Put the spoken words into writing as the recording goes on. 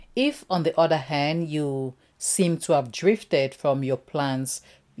If, on the other hand, you seem to have drifted from your plans,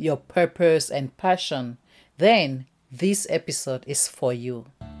 your purpose, and passion, then this episode is for you.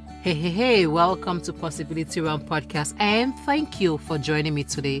 Hey, welcome to Possibility Realm Podcast, and thank you for joining me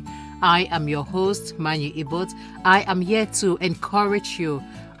today. I am your host, Manu Ibot. I am here to encourage you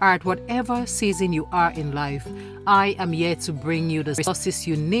at whatever season you are in life. I am here to bring you the resources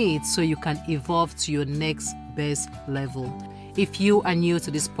you need so you can evolve to your next best level. If you are new to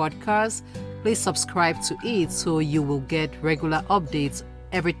this podcast, please subscribe to it so you will get regular updates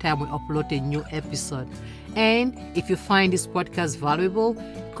every time we upload a new episode. And if you find this podcast valuable,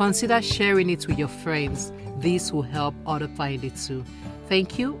 consider sharing it with your friends. This will help others find it too.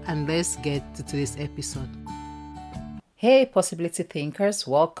 Thank you, and let's get to today's episode. Hey, possibility thinkers,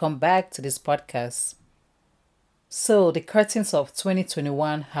 welcome back to this podcast. So, the curtains of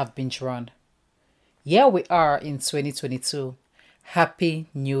 2021 have been drawn. Here we are in 2022. Happy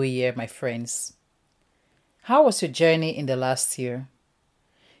New Year, my friends. How was your journey in the last year?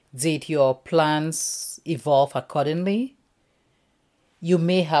 Did your plans evolve accordingly? You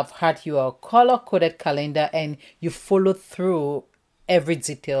may have had your color-coded calendar and you followed through every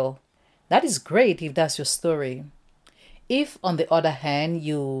detail. That is great if that's your story. If, on the other hand,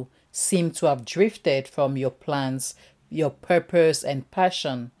 you seem to have drifted from your plans, your purpose, and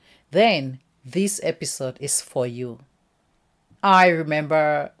passion, then this episode is for you. I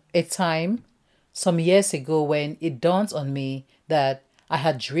remember a time some years ago when it dawned on me that I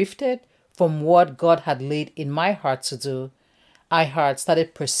had drifted from what God had laid in my heart to do. I had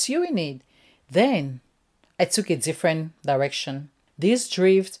started pursuing it. Then I took a different direction. This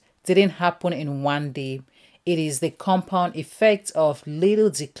drift didn't happen in one day. It is the compound effect of little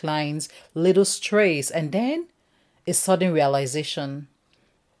declines, little strays, and then a sudden realization.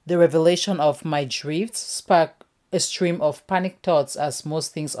 The revelation of my drift sparked a stream of panic thoughts, as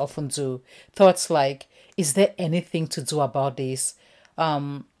most things often do. Thoughts like, is there anything to do about this?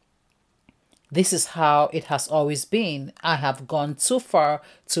 This is how it has always been. I have gone too far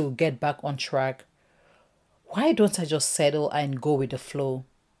to get back on track. Why don't I just settle and go with the flow?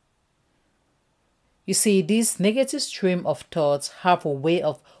 You see, this negative stream of thoughts have a way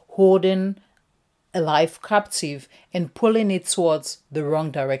of holding a life captive and pulling it towards the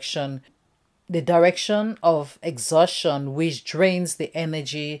wrong direction. The direction of exhaustion, which drains the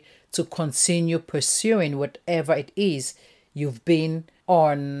energy to continue pursuing whatever it is you've been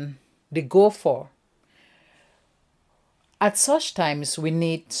on the go for. At such times, we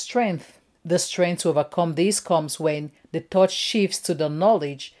need strength. The strength to overcome this comes when the thought shifts to the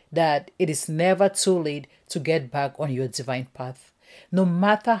knowledge that it is never too late to get back on your divine path. No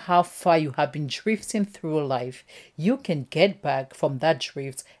matter how far you have been drifting through life, you can get back from that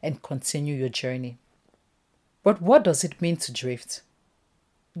drift and continue your journey. But what does it mean to drift?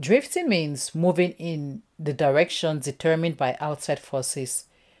 Drifting means moving in the direction determined by outside forces.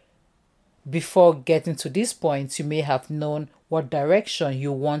 Before getting to this point, you may have known what direction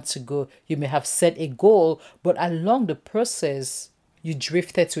you want to go. You may have set a goal, but along the process, you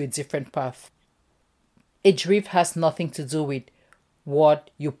drifted to a different path. A drift has nothing to do with what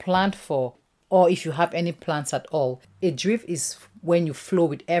you planned for, or if you have any plans at all. A drift is when you flow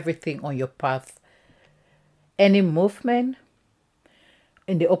with everything on your path. Any movement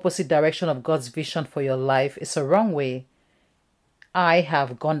in the opposite direction of God's vision for your life is a wrong way. I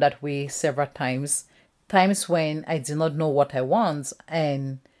have gone that way several times. Times when I did not know what I want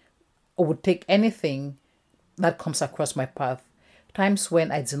and I would take anything that comes across my path. Times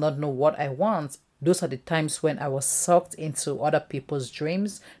when I did not know what I want. Those are the times when I was sucked into other people's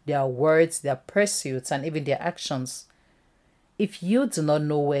dreams, their words, their pursuits, and even their actions. If you do not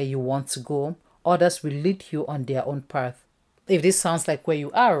know where you want to go, others will lead you on their own path. If this sounds like where you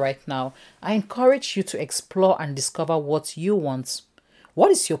are right now, I encourage you to explore and discover what you want.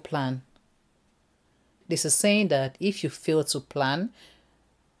 What is your plan? This is saying that if you fail to plan,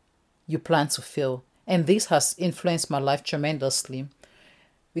 you plan to fail. And this has influenced my life tremendously.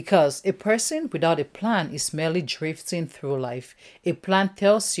 Because a person without a plan is merely drifting through life. A plan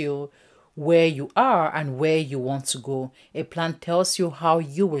tells you where you are and where you want to go. A plan tells you how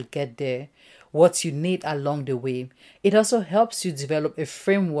you will get there, what you need along the way. It also helps you develop a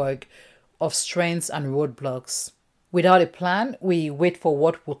framework of strengths and roadblocks. Without a plan, we wait for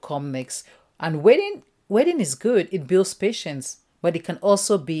what will come next. And waiting is good. It builds patience, but it can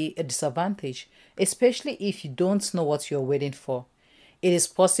also be a disadvantage, especially if you don't know what you're waiting for. It is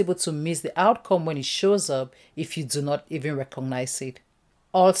possible to miss the outcome when it shows up if you do not even recognize it.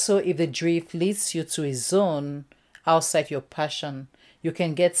 Also, if the drift leads you to a zone outside your passion, you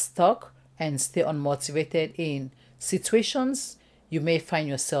can get stuck and stay unmotivated in situations you may find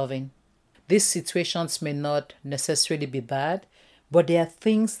yourself in. These situations may not necessarily be bad, but they are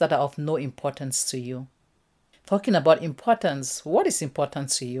things that are of no importance to you. Talking about importance, what is important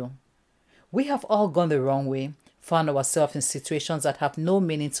to you? We have all gone the wrong way, found ourselves in situations that have no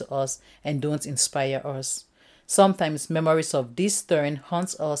meaning to us and don't inspire us. Sometimes memories of this turn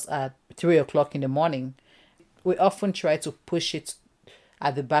haunts us at 3 o'clock in the morning. We often try to push it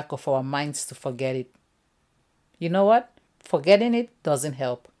at the back of our minds to forget it. You know what? Forgetting it doesn't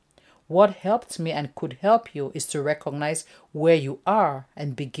help. What helped me and could help you is to recognize where you are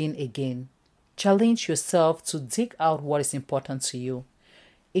and begin again. Challenge yourself to dig out what is important to you.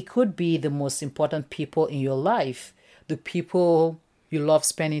 It could be the most important people in your life, the people you love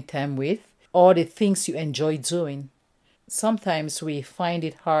spending time with, or the things you enjoy doing. Sometimes we find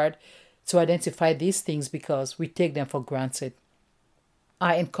it hard to identify these things because we take them for granted.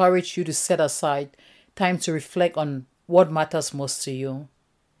 I encourage you to set aside time to reflect on what matters most to you.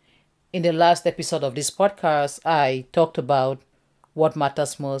 In the last episode of this podcast, I talked about what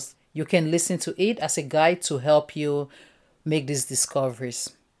matters most. You can listen to it as a guide to help you make these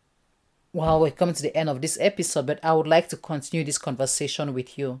discoveries. Well, we're coming to the end of this episode, but I would like to continue this conversation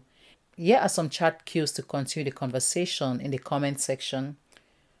with you. Here are some chat cues to continue the conversation in the comment section.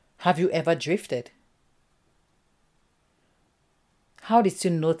 Have you ever drifted? How did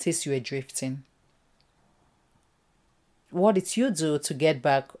you notice you were drifting? What did you do to get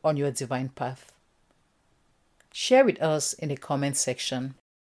back on your divine path? Share with us in the comment section.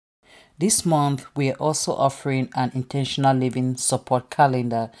 This month, we are also offering an intentional living support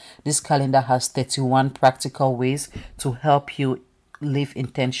calendar. This calendar has 31 practical ways to help you live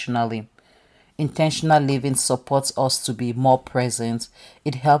intentionally. Intentional living supports us to be more present.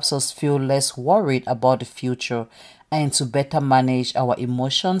 It helps us feel less worried about the future and to better manage our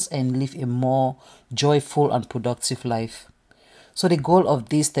emotions and live a more joyful and productive life. So the goal of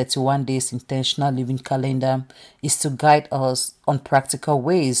this 31 days intentional living calendar is to guide us on practical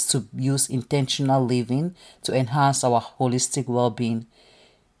ways to use intentional living to enhance our holistic well-being.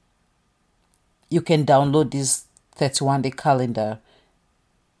 You can download this 31-day calendar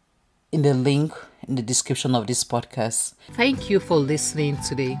in the link in the description of this podcast. Thank you for listening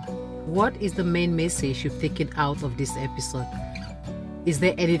today. What is the main message you've taken out of this episode? Is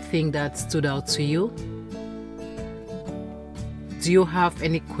there anything that stood out to you? Do you have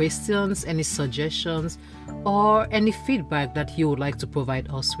any questions, any suggestions, or any feedback that you would like to provide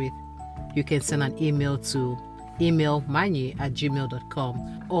us with? You can send an email to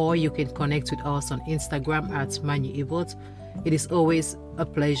emailmanyi@gmail.com, or you can connect with us on Instagram @ManyiEbot. It is always a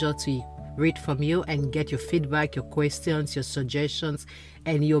pleasure to read from you and get your feedback, your questions, your suggestions,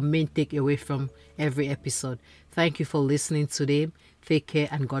 and your main takeaway from every episode. Thank you for listening today. Take care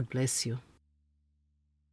and God bless you.